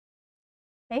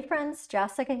Hey friends,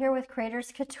 Jessica here with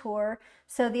Creators Couture.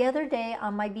 So the other day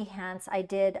on my Behance, I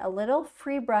did a little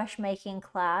free brush making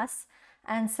class.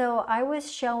 And so I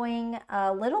was showing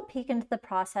a little peek into the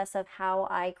process of how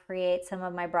I create some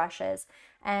of my brushes.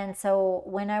 And so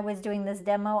when I was doing this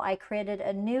demo, I created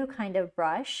a new kind of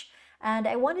brush. And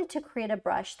I wanted to create a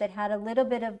brush that had a little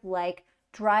bit of like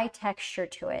dry texture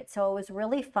to it. So it was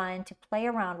really fun to play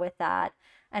around with that.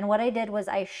 And what I did was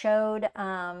I showed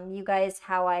you guys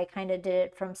how I kind of did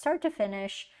it from start to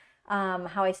finish,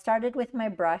 how I started with my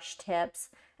brush tips.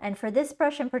 And for this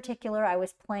brush in particular, I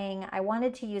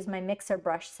wanted to use my mixer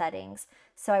brush settings.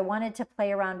 So I wanted to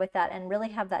play around with that and really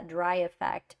have that dry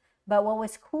effect. But what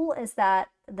was cool is that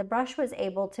the brush was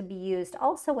able to be used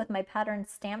also with my pattern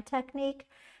stamp technique.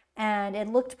 And it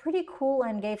looked pretty cool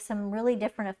and gave some really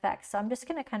different effects. So I'm just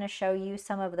going to kind of show you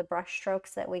some of the brush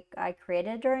strokes that I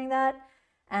created during that.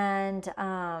 And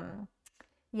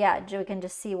yeah, we can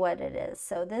just see what it is.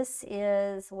 So this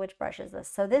is, which brush is this?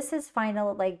 So this is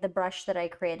like the brush that I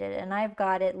created, and I've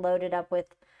got it loaded up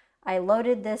with, I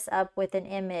loaded this up with an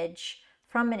image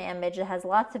from an image that has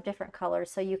lots of different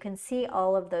colors. So you can see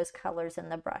all of those colors in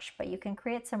the brush, but you can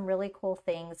create some really cool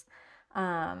things,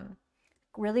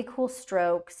 really cool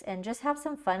strokes, and just have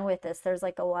some fun with this. There's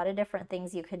like a lot of different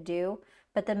things you could do,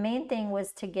 but the main thing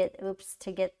was to get,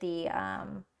 to get the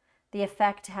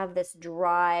effect to have this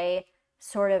dry,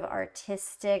 sort of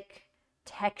artistic,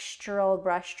 textural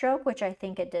brush stroke, which I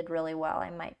think it did really well. I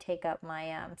might take up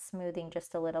my smoothing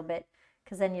just a little bit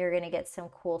because then you're going to get some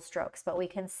cool strokes. But we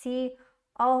can see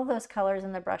all those colors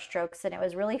in the brush strokes, and it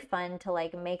was really fun to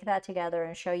like make that together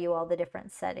and show you all the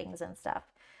different settings and stuff.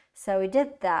 So we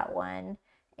did that one,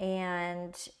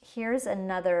 and here's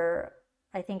another,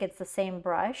 I think it's the same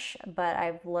brush, but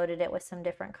I've loaded it with some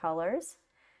different colors.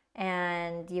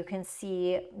 And you can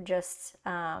see just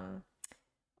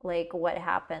like what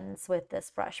happens with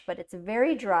this brush, but it's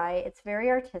very dry, it's very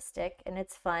artistic, and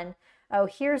it's fun. Oh,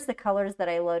 here's the colors that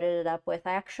I loaded it up with.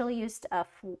 I actually used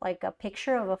like a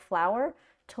picture of a flower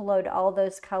to load all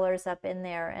those colors up in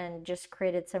there and just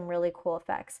created some really cool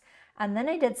effects. And then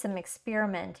I did some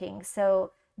experimenting.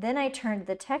 So then I turned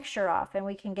the texture off, and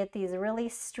we can get these really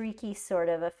streaky sort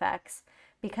of effects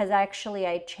because actually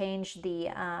I changed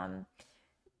the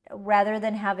rather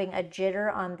than having a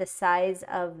jitter on the size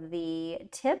of the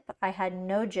tip, I had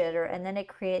no jitter, and then it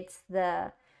creates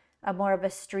a more of a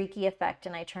streaky effect,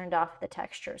 and I turned off the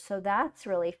texture. So that's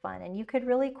really fun, and you could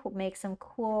really make some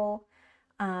cool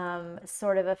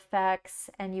sort of effects,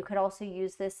 and you could also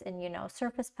use this in, you know,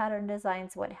 surface pattern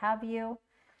designs, what have you.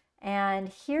 And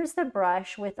here's the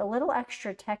brush with a little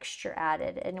extra texture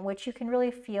added, and which you can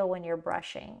really feel when you're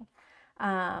brushing.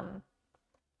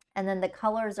 And then the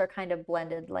colors are kind of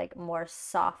blended like more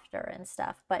softer and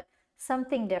stuff, but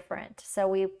something different. So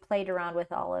we played around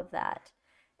with all of that.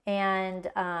 And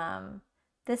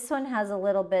this one has a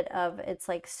little bit of, it's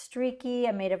like streaky.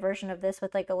 I made a version of this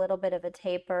with like a little bit of a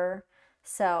taper.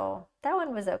 So that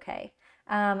one was okay.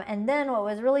 And then what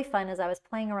was really fun is I was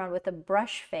playing around with a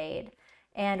brush fade,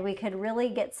 and we could really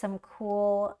get some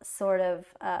cool sort of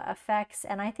effects.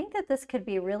 And I think that this could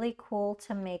be really cool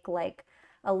to make like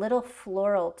a little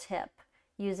floral tip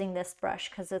using this brush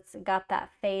because it's got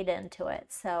that fade into it.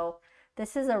 So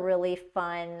this is a really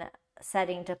fun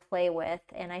setting to play with,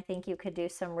 and I think you could do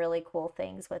some really cool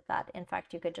things with that. In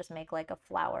fact, you could just make like a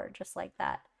flower just like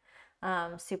that.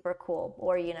 Super cool.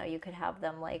 Or, you know, you could have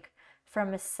them like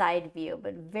from a side view,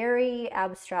 but very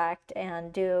abstract,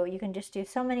 and you can just do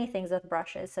so many things with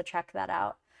brushes, so check that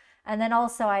out. And then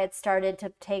also I had started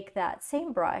to take that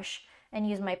same brush and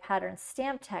use my pattern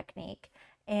stamp technique,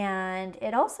 and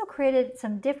it also created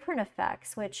some different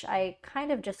effects, which I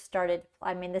kind of just started,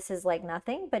 I mean, this is like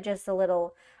nothing, but just a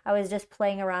little, I was just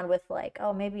playing around with like,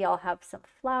 oh, maybe I'll have some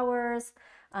flowers.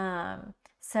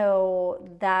 So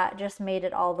that just made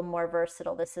it all the more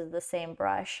versatile. This is the same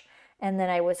brush. And then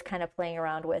I was kind of playing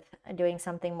around with doing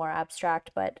something more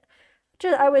abstract, but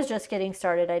I was just getting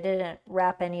started. I didn't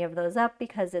wrap any of those up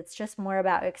because it's just more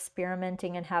about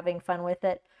experimenting and having fun with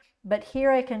it. But here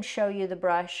I can show you the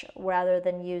brush rather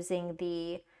than using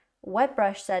the wet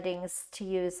brush settings to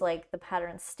use like the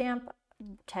pattern stamp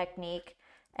technique.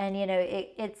 And you know,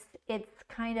 it's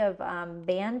kind of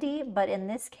bandy, but in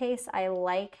this case I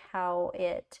like how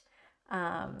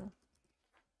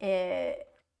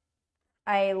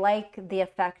I like the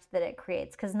effect that it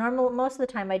creates, because most of the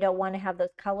time I don't want to have those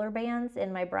color bands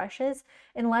in my brushes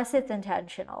unless it's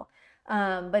intentional.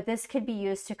 But this could be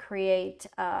used to create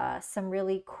some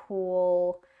really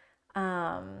cool,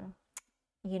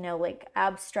 you know, like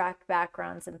abstract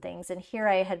backgrounds and things. And here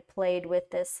I had played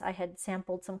with this. I had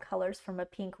sampled some colors from a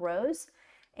pink rose,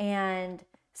 and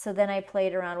So then I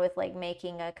played around with like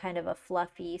making a kind of a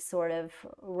fluffy sort of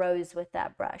rose with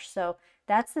that brush. So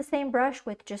that's the same brush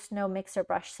with just no mixer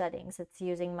brush settings. It's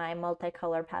using my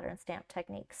multicolor pattern stamp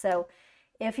technique. So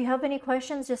if you have any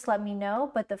questions, just let me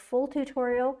know, but the full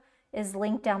tutorial is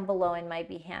linked down below in my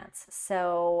Behance.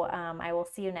 So I will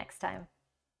see you next time.